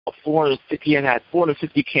He had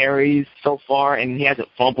 450 carries so far, and he hasn't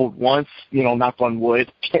fumbled once. Knock on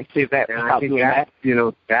wood. Can't say that without doing that.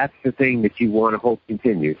 That's the thing that you want to hope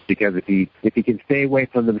continues, because if he can stay away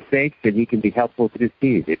from the mistakes, then he can be helpful to this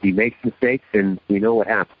team. If he makes mistakes, then we know what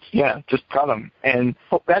happens. Yeah, just cut him. And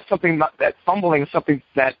that's something, that fumbling is something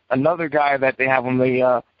that another guy that they have on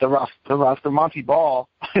the roster, Monty Ball,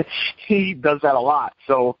 he does that a lot.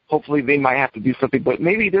 So hopefully they might have to do something. But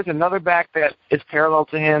maybe there's another back that is parallel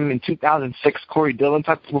to him in 2006, Corey Dillon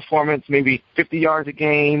type of performance, maybe 50 yards a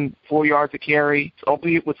game, 4 yards a carry,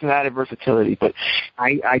 albeit with some added versatility. But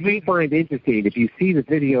I do find interesting, if you see the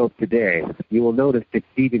video of today, you will notice that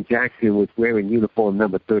Steven Jackson was wearing uniform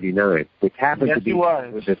number 39, which happened to be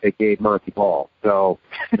that they gave Monty Ball. So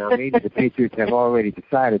now maybe the Patriots have already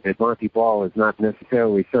decided that Monty Ball is not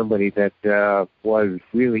necessarily somebody that was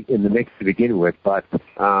really in the mix to begin with. But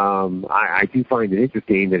I do find it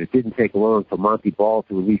interesting that it didn't take long for Monty Ball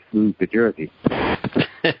to at least lose the jersey.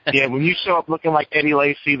 Yeah, when you show up looking like Eddie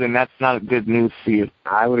Lacy, then that's not good news for you.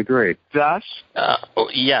 I would agree. Josh?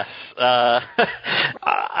 Yes.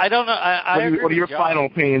 I don't know. What are your final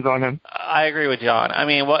opinions on him? I agree with John. I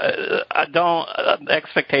mean,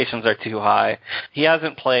 expectations are too high. He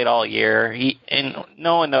hasn't played all year. And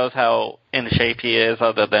no one knows how in shape he is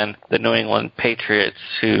other than the New England Patriots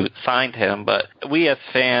who signed him. But we as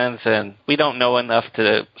fans, and we don't know enough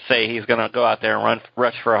to say he's going to go out there and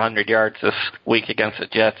rush for 100 yards this week against the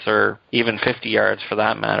Jets, or even 50 yards for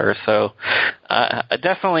that matter. So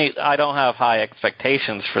definitely I don't have high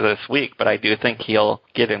expectations for this week, but I do think he'll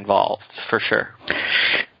get involved for sure.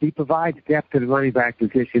 He provides depth to the running back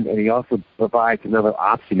position, and he also provides another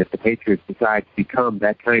option if the Patriots decide to become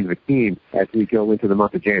that kind of a team as we go into the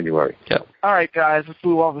month of January. Yep. All right, guys, let's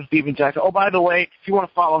move on to Steven Jackson. Oh, by the way, if you want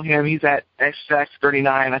to follow him, he's at xjax39.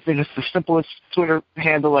 I think it's the simplest Twitter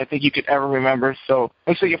handle I think you could ever remember, so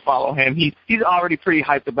make sure you follow him. He's already pretty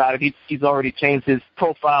hyped about it. He's already changed his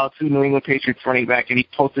profile to New England Patriots running back, and he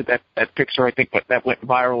posted that picture, I think, that went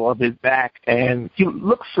viral of his back, and he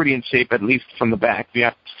looks pretty in shape, at least from the back. You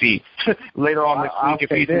have to see later on this week if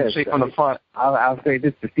he's in shape on the front. I'll say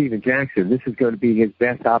this to Steven Jackson. This is going to be his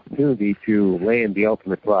best opportunity to land the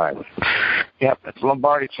ultimate prize. Yep, that's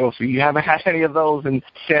Lombardi Trophy. You haven't had any of those in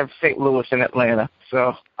St. Louis and Atlanta.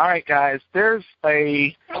 So, all right, guys, there's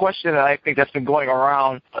a question that I think that's been going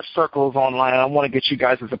around circles online, and I want to get you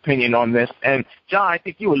guys' opinion on this. And, John, I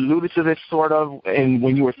think you alluded to this sort of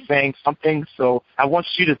when you were saying something, so I want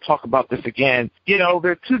you to talk about this again. There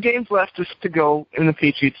are 2 games left to go in the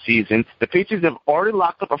Patriots season. The Patriots have already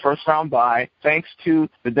locked up a first-round bye thanks to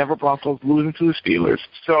the Denver Broncos losing to the Steelers.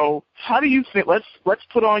 So how do you think? Let's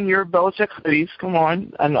put on your Belichick hoodies. Come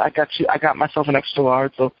on. I got you. I got myself an extra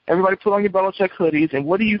large. So everybody put on your Belichick hoodies. And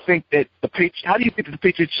what do you think that how do you think that the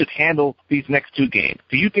Patriots should handle these next 2 games?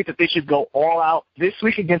 Do you think that they should go all out this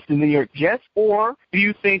week against the New York Jets? Or do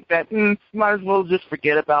you think that might as well just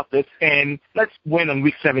forget about this and let's win on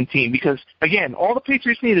week 17? Because, again, all the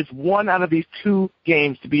Patriots need is 1 out of these 2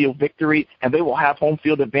 games to be a victory, and they will have home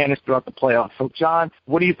field advantage throughout the playoffs. So, John,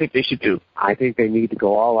 what do you think they should do? I think they need to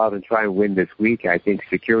go all out and try and win this week. I think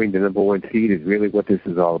securing the number 1 seed is really what this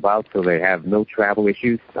is all about, so they have no travel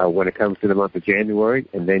issues when it comes to the month of January,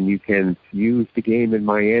 and then you can use the game in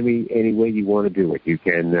Miami any way you want to do it. You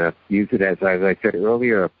can use it as I said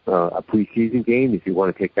earlier, a preseason game. If you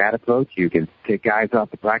want to take that approach, you can take guys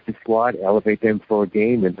off the practice squad, elevate them for a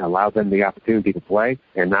game, and allow them the opportunity to play,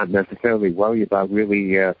 and not necessarily worry about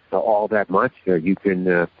really all that much. You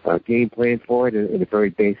can game plan for it in a very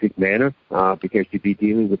basic manner because you'd be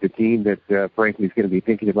dealing with a team that, frankly, is going to be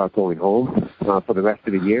thinking about going home for the rest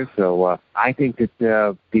of the year. So I think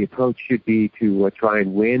that the approach should be to try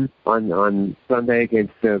and win on Sunday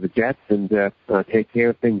against the Jets and take care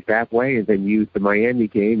of things that way, and then use the Miami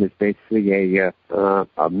game as basically a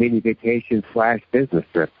mini vacation / business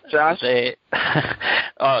trip. Josh?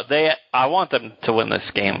 I want them to win this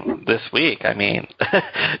game this week. I mean,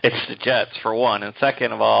 it's the Jets for one, and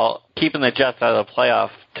second of all, keeping the Jets out of the playoff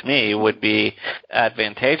to me would be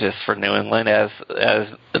advantageous for New England, as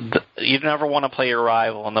you never want to play your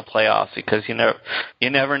rival in the playoffs because you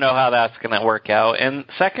never know how that's going to work out. And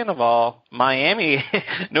second of all, Miami,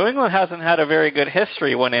 New England hasn't had a very good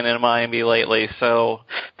history winning in Miami lately, so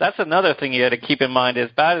that's another thing you got to keep in mind. As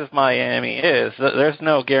bad as Miami is, there's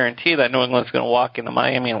no guarantee that New England's going to walk into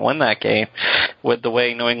Miami and win that game with the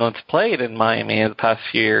way New England's played in Miami in the past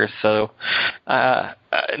few years. So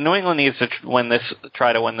New England needs to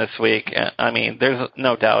try to win this week. I mean, there's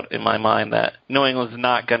no doubt in my mind that New England's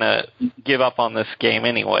not going to give up on this game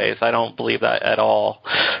anyways. I don't believe that at all.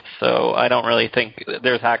 So I don't really think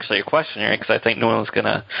there's actually a question here, because I think New England's going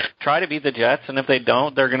to try to beat the Jets, and if they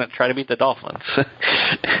don't, they're going to try to beat the Dolphins.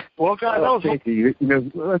 Well, guys, let's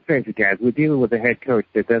face it, guys. We're dealing with a head coach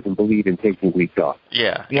that doesn't believe in taking weeks off.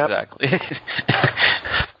 Yeah, yep. Exactly.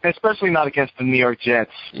 Especially not against the New York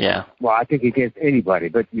Jets. Yeah. Well, I think against anybody,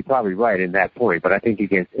 but you're probably right in that point. But I think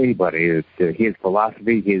against anybody, his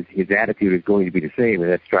philosophy, his attitude is going to be the same,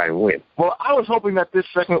 and that's try to win. Well, I was hoping that this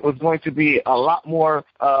segment was going to be a lot more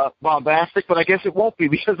bombastic, but I guess it won't be,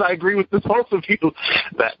 because I agree with both of you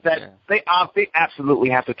that they absolutely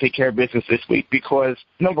have to take care of business this week, because,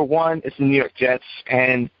 number one, it's the New York Jets,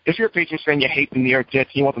 and if you're a Patriots fan, you hate the New York Jets.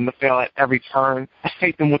 You want them to fail at every turn. I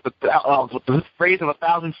hate them with the phrase of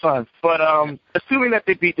 1,000 suns. But assuming that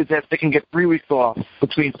they beat the Jets, they can get 3 weeks off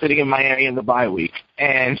between sitting in Miami and the bye week.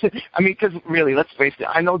 And, I mean, because really, let's face it,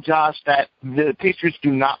 I know, Josh, that the Patriots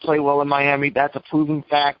do not play well in Miami. That's a proven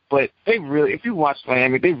fact. But they really, if you watch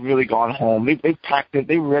Miami, they've really gone home. They've packed it.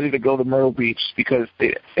 They're ready to go to Myrtle Beach, because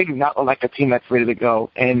they do not look like a team that's ready to go.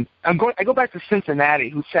 And I go back to Cincinnati,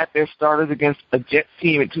 who sat their starters against a Jets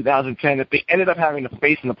team in 2010 that they ended up having to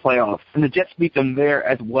face in the playoffs. And the Jets beat them there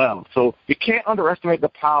as well. So you can't underestimate the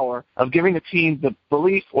power of giving the team the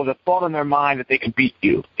belief or the thought in their mind that they can beat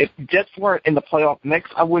you. If the Jets weren't in the playoff mix,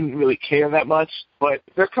 I wouldn't really care that much. But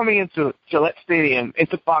they're coming into Gillette Stadium,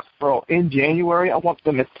 into Foxborough in January. I want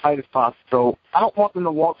them as tight as possible. So I don't want them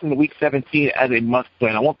to walk into Week 17 as a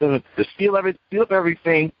must-win. I want them to steal up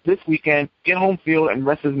everything this weekend, get home field, and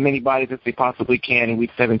rest as many bodies as they possibly can in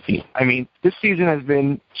Week 17. I mean, this season has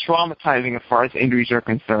been traumatizing as far as injuries are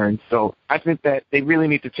concerned. So I think that they really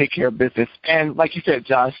need to take care of business. And like you said,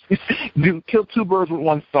 Josh, kill two birds with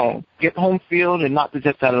one stone. Get home field and knock the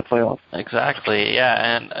Jets out of the playoffs. Exactly,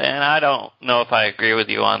 yeah. And I don't know if I agree with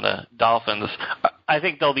you on the Dolphins. I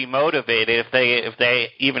think they'll be motivated if they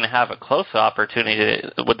even have a close opportunity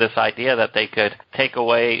with this idea that they could take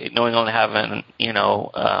away New England having,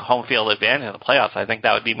 home field advantage in the playoffs. I think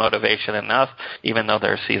that would be motivation enough, even though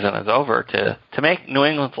their season is over, to make New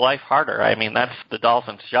England's life harder. I mean, that's the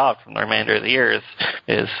Dolphins' job from the remainder of the year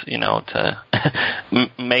is to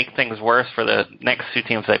make things worse for the next two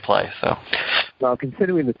teams they play. So, well,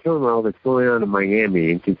 considering the turmoil that's going on in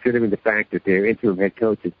Miami, and considering the fact that their interim head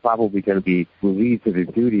coach is probably going to be relieved of his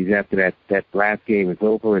duties after that last game is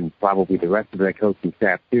over, and probably the rest of their coaching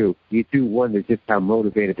staff too, you do wonder just how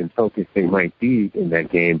motivated and focused they might be in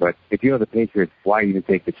that game. But if you're the Patriots, why even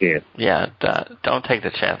take the chance? Yeah, don't take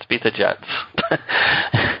the chance. Beat the Jets.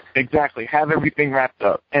 Exactly. Have everything wrapped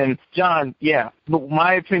up. And, John, yeah,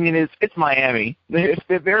 my opinion is it's Miami.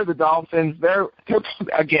 If they're the Dolphins, they're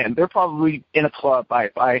probably in a club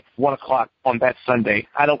by 1 o'clock on that Sunday.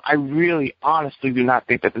 I really honestly do not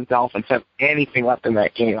think that the Dolphins have anything left in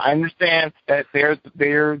that game. I understand that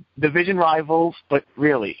they're division rivals, but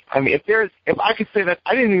really, I mean, if I could say that,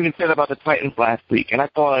 I didn't even say that about the Titans last week, and I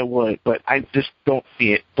thought I would, but I just don't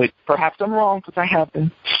see it. But perhaps I'm wrong, because I have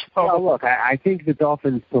been. Well, look, I think the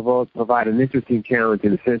Dolphins provide an interesting challenge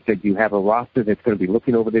in the sense that you have a roster that's going to be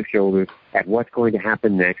looking over their shoulders at what's going to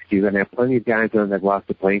happen next. You're going to have plenty of guys on that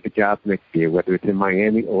roster playing for jobs next year, whether it's in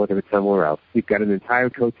Miami or whether it's somewhere else. You've got an entire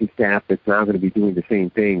coaching staff that's now going to be doing the same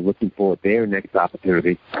thing, looking for their next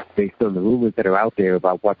opportunity based on the rumors that are out there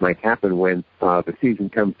about what might happen when the season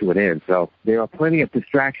comes to an end. So there are plenty of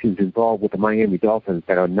distractions involved with the Miami Dolphins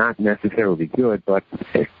that are not necessarily good, but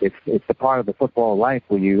it's a part of the football life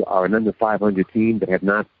when you are an under 500 team that have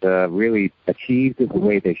not really achieved it the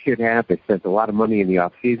way they should have. They spent a lot of money in the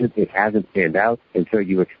offseason. It hasn't panned out, and so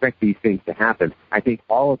you expect these things to happen. I think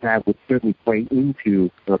all of that would certainly play into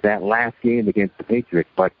that last game against the Patriots.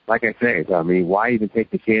 But like I say, I mean, why even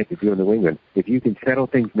take the chance if you're in New England? If you can settle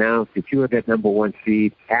things now, secure that number one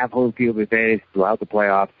seed, have home field advantage throughout the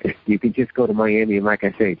playoffs, you can just go to Miami and, like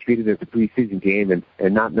I say, treat it as a preseason game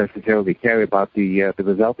and not necessarily care about the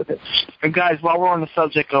result of it. And guys, while we're on the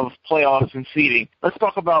subject of playoffs and seeding, let's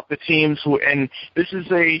talk about the teams and this is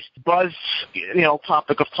a buzz,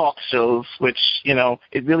 topic of talk shows, which,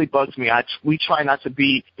 it really bugs me. We try not to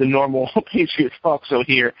be the normal Patriots talk show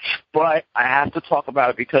here, but I have to talk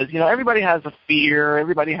about it because, everybody has a fear,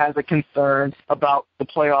 everybody has a concern about the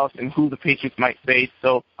playoffs and who the Patriots might face.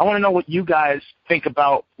 So I want to know what you guys think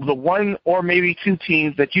about the one or maybe two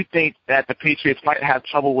teams that you think that the Patriots might have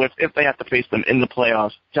trouble with if they have to face them in the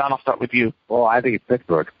playoffs. John, I'll start with with you? Well, I think it's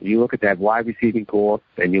Pittsburgh. You look at that wide receiving core,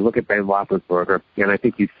 and you look at Ben Roethlisberger, and I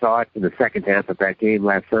think you saw it in the second half of that game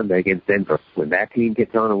last Sunday against Denver. When that team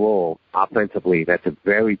gets on a roll offensively, that's a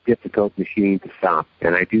very difficult machine to stop.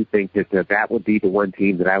 And I do think that that would be the one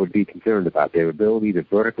team that I would be concerned about. Their ability to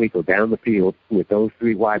vertically go down the field with those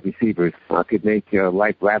three wide receivers could make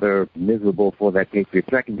life rather miserable for that Patriots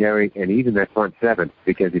secondary and even that front seven.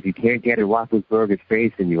 Because if you can't get in Roethlisberger's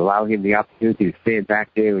face and you allow him the opportunity to stand back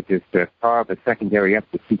there and just carve a secondary up,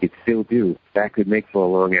 which he could still do, that could make for a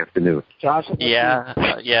long afternoon. Josh?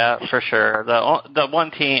 Yeah, for sure. The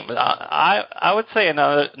one team, I would say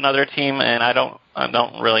another team, and I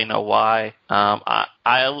don't really know why.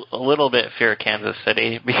 I a little bit fear Kansas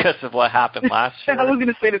City because of what happened last year. I was going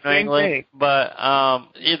to say the same thing. But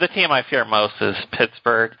the team I fear most is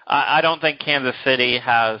Pittsburgh. I don't think Kansas City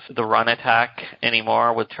has the run attack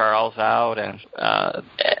anymore with Charles out, and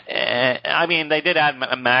I mean they did add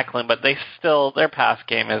Macklin, but their pass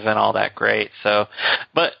game isn't all that great. So,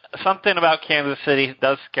 but something about Kansas City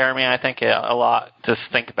does scare me. I think a lot. Just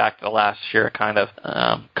think back to last year, kind of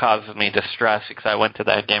causes me distress because I went to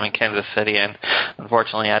that game in Kansas City and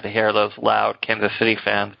unfortunately I had to hear those loud Kansas City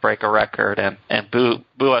fans break a record and boo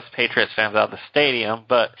us Patriots fans out of the stadium.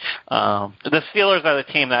 But the Steelers are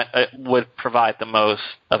the team that would provide the most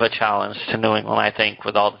of a challenge to New England, I think,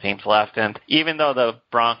 with all the teams left. And even though the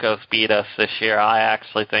Broncos beat us this year, I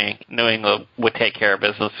actually think New England would take care of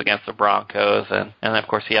business against the Broncos. And of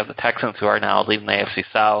course, you have the Texans who are now leading the AFC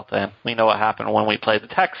South, and we know what happened when we played the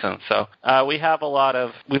Texans. So we've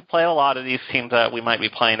played a lot of these teams that we might be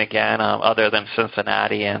playing again, other than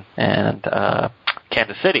Cincinnati and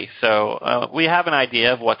Kansas City. So we have an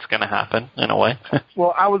idea of what's going to happen in a way.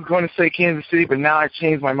 Well, I was going to say Kansas City, but now I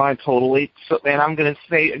changed my mind totally. So, and I'm going to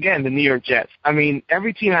say, again, the New York Jets. I mean,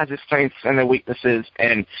 every team has its strengths and their weaknesses,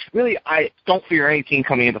 and really I don't fear any team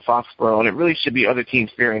coming into Foxborough, and it really should be other teams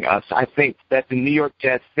fearing us. I think that the New York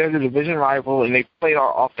Jets, they're the division rival, and they've played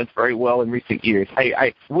our offense very well in recent years.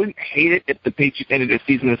 I wouldn't hate it if the Patriots ended the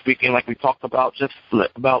season this weekend like we talked about just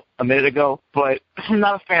about a minute ago, but I'm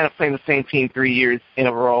not a fan of playing the same team 3 years in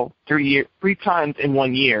a row, 3 times in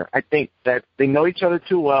 1 year. I think that they know each other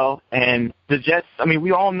too well, and the Jets, I mean,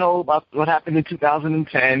 we all know about what happened in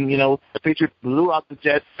 2010. You know, the Patriots blew out the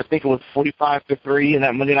Jets, I think it was 45-3 in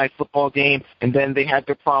that Monday Night Football game, and then they had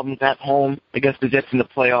their problems at home against the Jets in the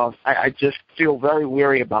playoffs. I just feel very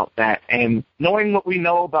weary about that, and knowing what we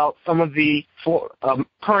know about some of the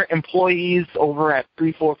current employees over at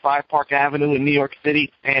 345 Park Avenue in New York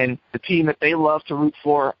City and the team that they love to root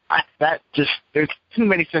for, there's too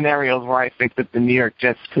many scenarios where I think that the New York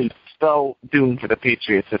Jets could spell doom for the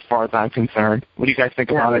Patriots as far as I'm concerned. What do you guys think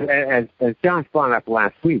about it? As John brought up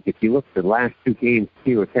last week, if you look at the last two games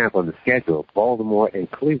Steelers have on the schedule, Baltimore and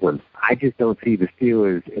Cleveland, I just don't see the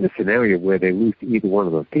Steelers in a scenario where they lose to either one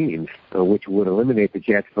of those teams, which would eliminate the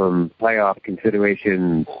Jets from playoff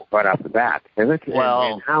consideration right off the bat. And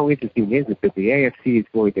how interesting is it that the AFC is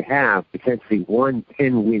going to have potentially one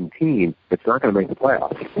 10-win team that's not going to make the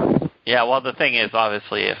playoffs? Yeah, well, the thing is,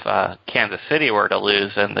 obviously, if Kansas City were to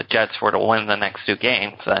lose and the Jets were to win the next two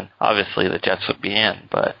games, then obviously the Jets would be in.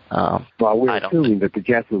 But we're assuming that the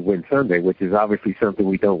Jets would win Sunday, which is obviously something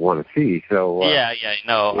we don't want to see. So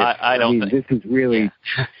this is really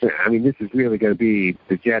going to be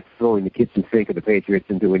the Jets throwing the kitchen sink of the Patriots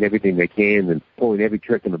and doing everything they can and pulling every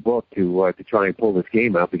trick in the book to try and pull this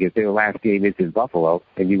game out, because their last game is in Buffalo,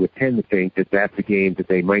 and you would tend to think that that's a game that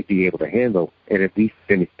they might be able to handle and at least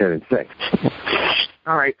finish 10-6.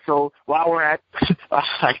 All right, so while we're at,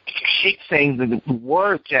 I hate saying the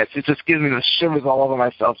word Jets. It just gives me the shivers all over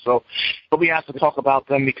myself. But we have to talk about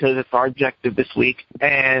them because it's our objective this week.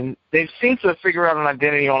 And they've seemed to figure out an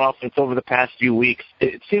identity on offense over the past few weeks.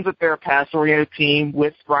 It seems that they're a pass-oriented team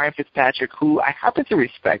with Ryan Fitzpatrick, who I happen to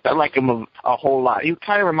respect. I like him a whole lot. He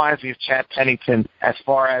kind of reminds me of Chad Pennington as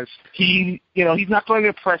far as he's not going to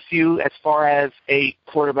impress you as far as a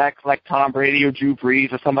quarterback like Tom Brady or Drew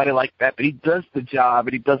Brees or somebody like that, but he does the job,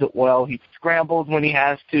 and he does it well. He scrambles when he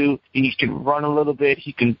has to. He can run a little bit.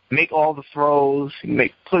 He can make all the throws. He can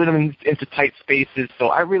put them into tight spaces. So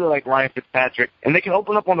I really like Ryan Fitzpatrick. And they can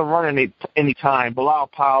open up on the run any time. Bilal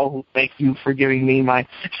Powell, who thank you for giving me my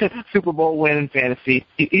Super Bowl win in fantasy.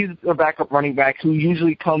 He's a backup running back who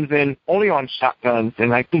usually comes in only on shotguns,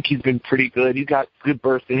 and I think he's been pretty good. He's got good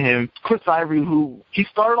burst in him. Chris Ivory, who he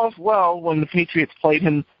started off well when the Patriots played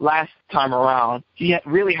him last time around. He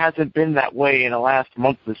really hasn't been that way in the last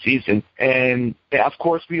month of the season. And, of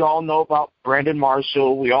course, we all know about Brandon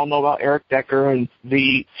Marshall. We all know about Eric Decker and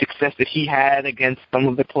the success that he had against some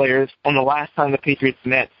of the players on the last time the Patriots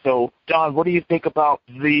met. So John, what do you think about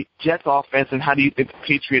the Jets offense, and how do you think the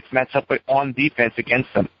Patriots match up on defense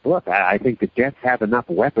against them? Look, I think the Jets have enough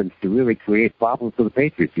weapons to really create problems for the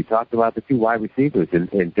Patriots. You talked about the two wide receivers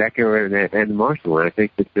in Decker and Marshall, and I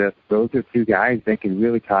think that those are two guys that can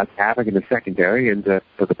really cause havoc in the secondary, and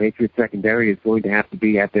so the Patriots secondary is going to have to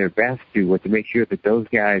be at their best to make sure that those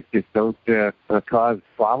guys just don't cause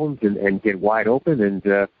problems and get wide open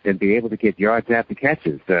and be able to get yards after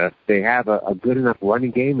catches. They have a good enough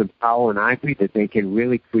running game in Powell and Ivory that they can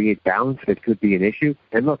really create balance that could be an issue.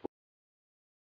 And look,